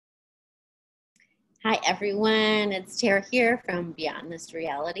Hi everyone, it's Tara here from Beyond This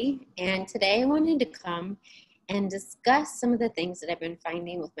Reality, and today I wanted to come and discuss some of the things that I've been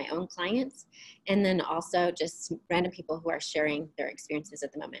finding with my own clients, and then also just random people who are sharing their experiences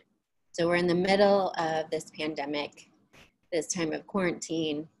at the moment. So we're in the middle of this pandemic, this time of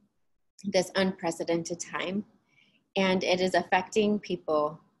quarantine, this unprecedented time, and it is affecting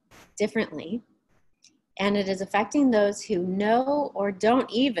people differently, and it is affecting those who know or don't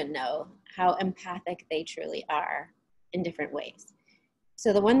even know how empathic they truly are in different ways.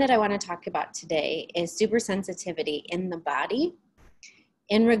 So the one that I want to talk about today is supersensitivity in the body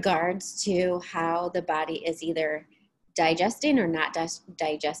in regards to how the body is either digesting or not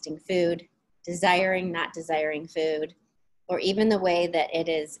digesting food, desiring, not desiring food, or even the way that it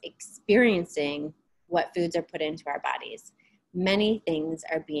is experiencing what foods are put into our bodies. Many things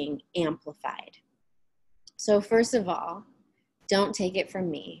are being amplified. So first of all, don't take it from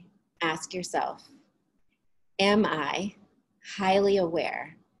me. Ask yourself, am I highly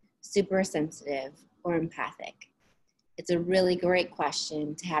aware, super sensitive, or empathic? It's a really great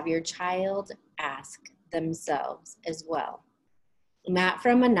question to have your child ask themselves as well. Not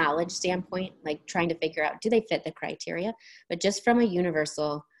from a knowledge standpoint, like trying to figure out, do they fit the criteria, but just from a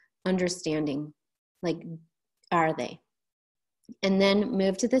universal understanding, like, are they? And then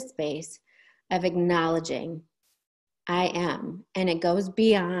move to the space of acknowledging I am, and it goes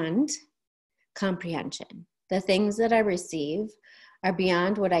beyond comprehension. The things that I receive are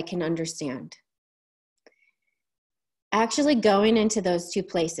beyond what I can understand. Actually going into those two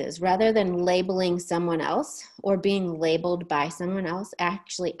places, rather than labeling someone else or being labeled by someone else,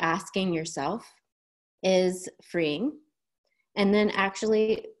 actually asking yourself is freeing. And then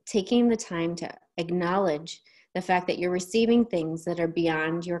actually taking the time to acknowledge the fact that you're receiving things that are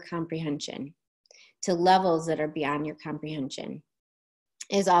beyond your comprehension, to levels that are beyond your comprehension,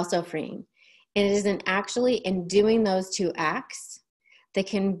 is also freeing. It isn't actually in doing those two acts that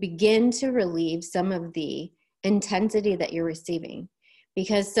can begin to relieve some of the intensity that you're receiving,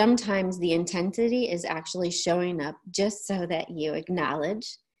 because sometimes the intensity is actually showing up just so that you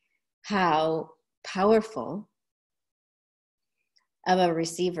acknowledge how powerful of a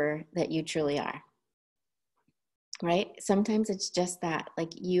receiver that you truly are, right? Sometimes it's just that,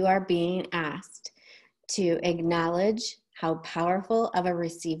 like, you are being asked to acknowledge how powerful of a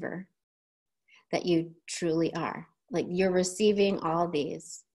receiver that you truly are. Like, you're receiving all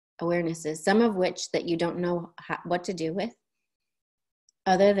these awarenesses, some of which that you don't know what to do with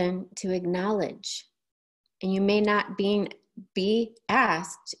other than to acknowledge. And you may not be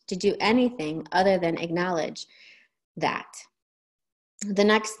asked to do anything other than acknowledge that. The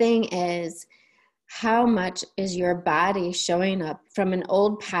next thing is, how much is your body showing up from an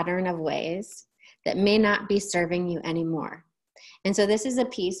old pattern of ways that may not be serving you anymore? And so this is a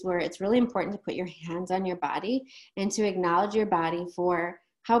piece where it's really important to put your hands on your body and to acknowledge your body for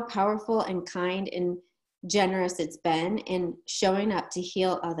how powerful and kind and generous it's been in showing up to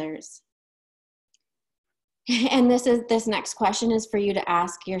heal others. And this next question is for you to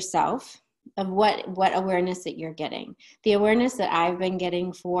ask yourself of what awareness that you're getting. The awareness that I've been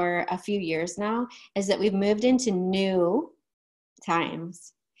getting for a few years now is that we've moved into new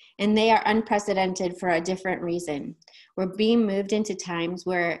times. And they are unprecedented for a different reason. We're being moved into times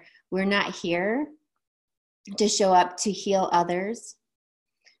where we're not here to show up to heal others.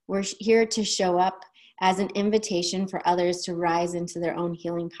 We're here to show up as an invitation for others to rise into their own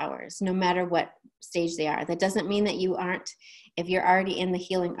healing powers, no matter what stage they are. That doesn't mean that you aren't, if you're already in the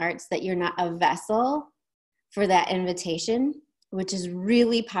healing arts, that you're not a vessel for that invitation, which is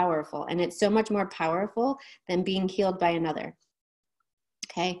really powerful. And it's so much more powerful than being healed by another.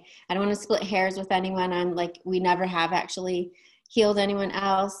 Okay, I don't want to split hairs with anyone on, like, we never have actually healed anyone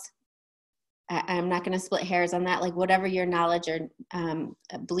else. I'm not going to split hairs on that. Like, whatever your knowledge or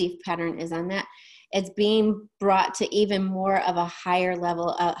belief pattern is on that, it's being brought to even more of a higher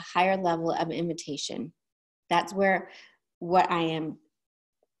level of invitation. That's where what I am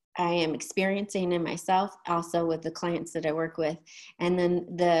experiencing in myself, also with the clients that I work with, and then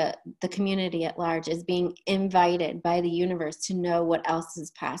the community at large is being invited by the universe to know what else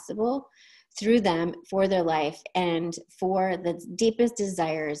is possible through them for their life and for the deepest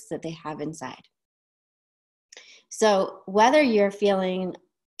desires that they have inside. So whether you're feeling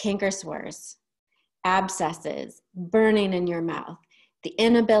canker sores, abscesses, burning in your mouth, the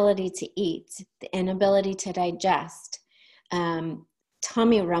inability to eat, the inability to digest,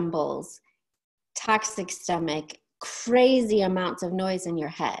 tummy rumbles, toxic stomach, crazy amounts of noise in your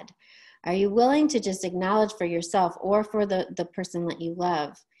head, are you willing to just acknowledge for yourself or for the person that you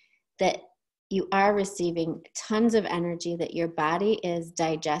love that you are receiving tons of energy that your body is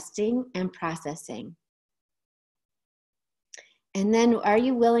digesting and processing. And then are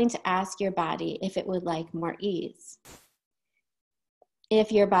you willing to ask your body if it would like more ease?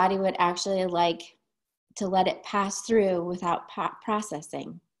 If your body would actually like to let it pass through without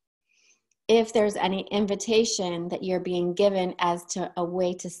processing. If there's any invitation that you're being given as to a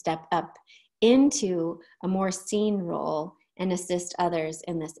way to step up into a more seen role and assist others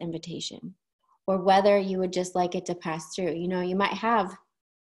in this invitation. Or whether you would just like it to pass through. You know, you might have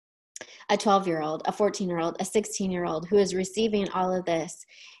a 12-year-old, a 14-year-old, a 16-year-old who is receiving all of this,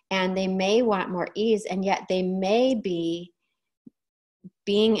 and they may want more ease, and yet they may be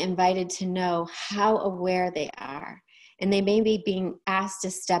being invited to know how aware they are. And they may be being asked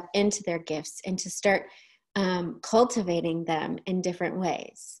to step into their gifts and to start cultivating them in different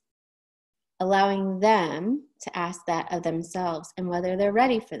ways, allowing them to ask that of themselves and whether they're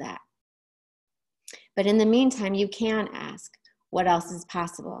ready for that. But in the meantime, you can ask, what else is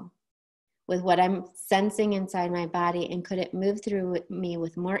possible with what I'm sensing inside my body, and could it move through me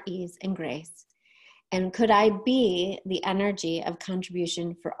with more ease and grace? And could I be the energy of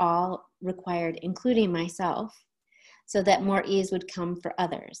contribution for all required, including myself, so that more ease would come for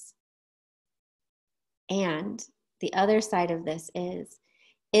others? And the other side of this is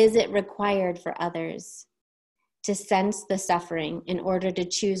it required for others to sense the suffering in order to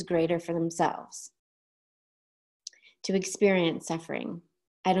choose greater for themselves, to experience suffering?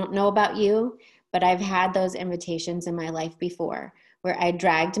 I don't know about you, but I've had those invitations in my life before, where I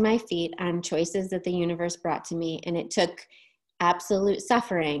dragged my feet on choices that the universe brought to me, and it took absolute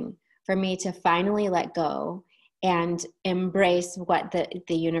suffering for me to finally let go and embrace what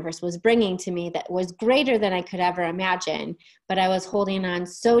the universe was bringing to me that was greater than I could ever imagine, but I was holding on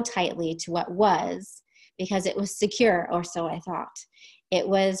so tightly to what was because it was secure, or so I thought. It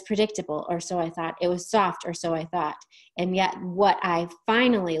was predictable, or so I thought. It was soft, or so I thought. And yet what I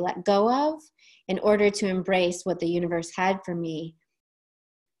finally let go of in order to embrace what the universe had for me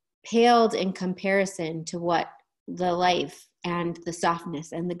paled in comparison to what the life and the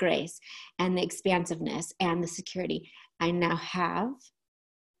softness and the grace and the expansiveness and the security I now have.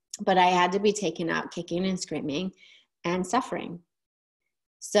 But I had to be taken out kicking and screaming and suffering.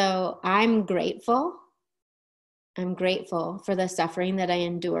 So I'm grateful. I'm grateful for the suffering that I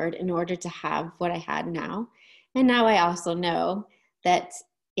endured in order to have what I had now. And now I also know that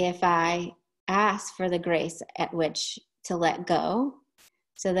if I ask for the grace at which to let go,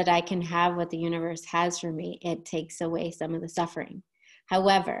 so that I can have what the universe has for me, it takes away some of the suffering.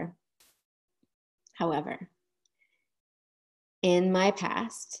 However, in my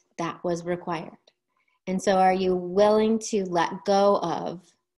past, that was required. And so are you willing to let go of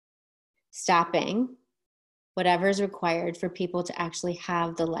stopping whatever is required for people to actually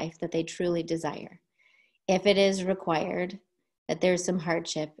have the life that they truly desire? If it is required that there's some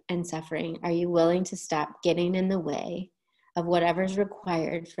hardship and suffering, are you willing to stop getting in the way of whatever's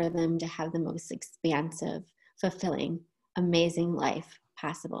required for them to have the most expansive, fulfilling, amazing life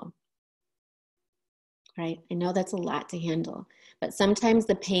possible? Right? I know that's a lot to handle, but sometimes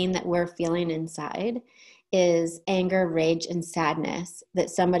the pain that we're feeling inside is anger, rage, and sadness that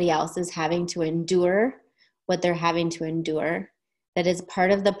somebody else is having to endure what they're having to endure, that is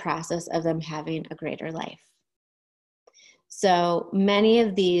part of the process of them having a greater life. So many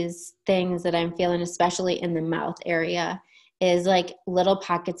of these things that I'm feeling, especially in the mouth area, is like little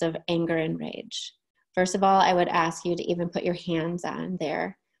pockets of anger and rage. First of all, I would ask you to even put your hands on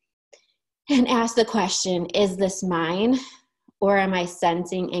there and ask the question, is this mine? Or am I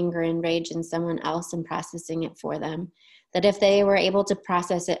sensing anger and rage in someone else and processing it for them? That if they were able to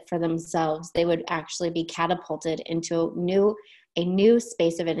process it for themselves, they would actually be catapulted into a new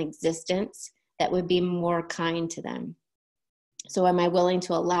space of an existence that would be more kind to them. So am I willing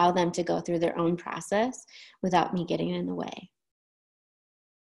to allow them to go through their own process without me getting in the way?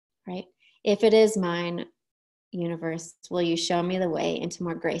 Right? If it is mine, universe, will you show me the way into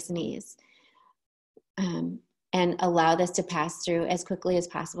more grace and ease? And allow this to pass through as quickly as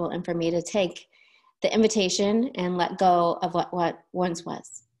possible, and for me to take the invitation and let go of what once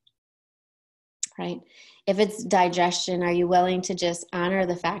was. Right? If it's digestion, are you willing to just honor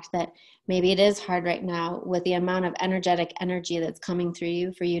the fact that maybe it is hard right now with the amount of energetic energy that's coming through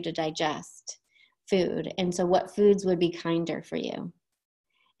you for you to digest food? And so what foods would be kinder for you?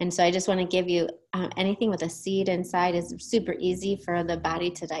 And so I just want to give you anything with a seed inside is super easy for the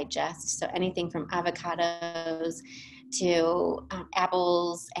body to digest. So anything from avocados to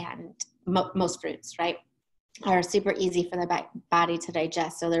apples and most fruits, right, are super easy for the body to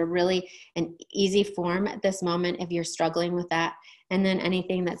digest. So they're really an easy form at this moment if you're struggling with that. And then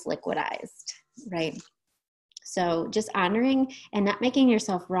anything that's liquidized. right? So just honoring and not making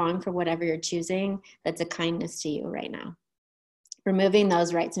yourself wrong for whatever you're choosing, that's a kindness to you right now. Removing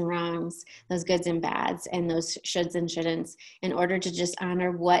those rights and wrongs, those goods and bads, and those shoulds and shouldn'ts in order to just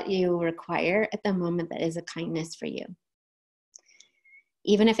honor what you require at the moment that is a kindness for you.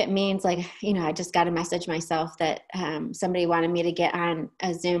 Even if it means, like, you know, I just got a message myself that somebody wanted me to get on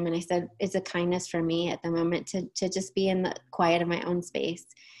a Zoom, and I said, it's a kindness for me at the moment to just be in the quiet of my own space.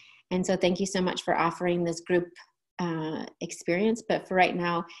 And so thank you so much for offering this group experience. But for right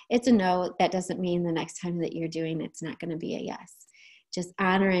now, it's a no. That doesn't mean the next time that you're doing it's not going to be a yes. Just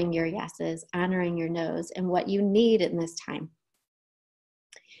honoring your yeses, honoring your nos, and what you need in this time.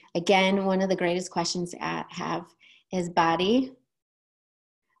 Again, one of the greatest questions to have is, body,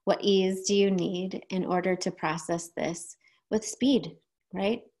 what ease do you need in order to process this with speed,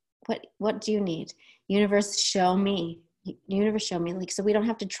 right? What do you need? Universe, show me. Universe, show me. Like, so we don't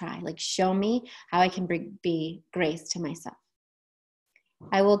have to try. Like, show me how I can be grace to myself.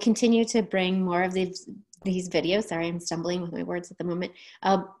 I will continue to bring more of these videos. Sorry, I'm stumbling with my words at the moment.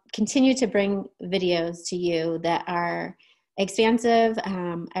 I'll continue to bring videos to you that are expansive.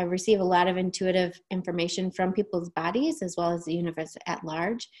 I receive a lot of intuitive information from people's bodies as well as the universe at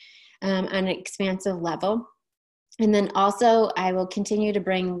large on an expansive level. And then also I will continue to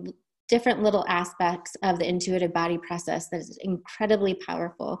bring different little aspects of the intuitive body process that is incredibly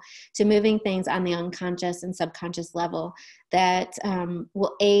powerful to moving things on the unconscious and subconscious level that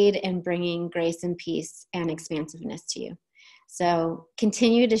will aid in bringing grace and peace and expansiveness to you. So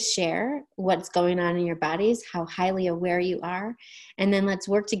continue to share what's going on in your bodies, how highly aware you are, and then let's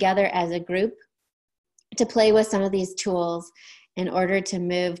work together as a group to play with some of these tools in order to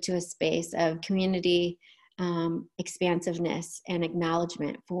move to a space of community, expansiveness, and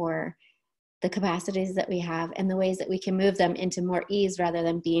acknowledgement for the capacities that we have and the ways that we can move them into more ease rather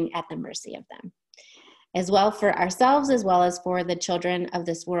than being at the mercy of them. As well for ourselves, as well as for the children of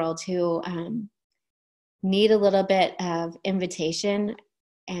this world who need a little bit of invitation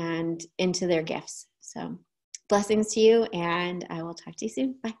and into their gifts. So blessings to you, and I will talk to you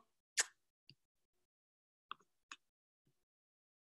soon. Bye.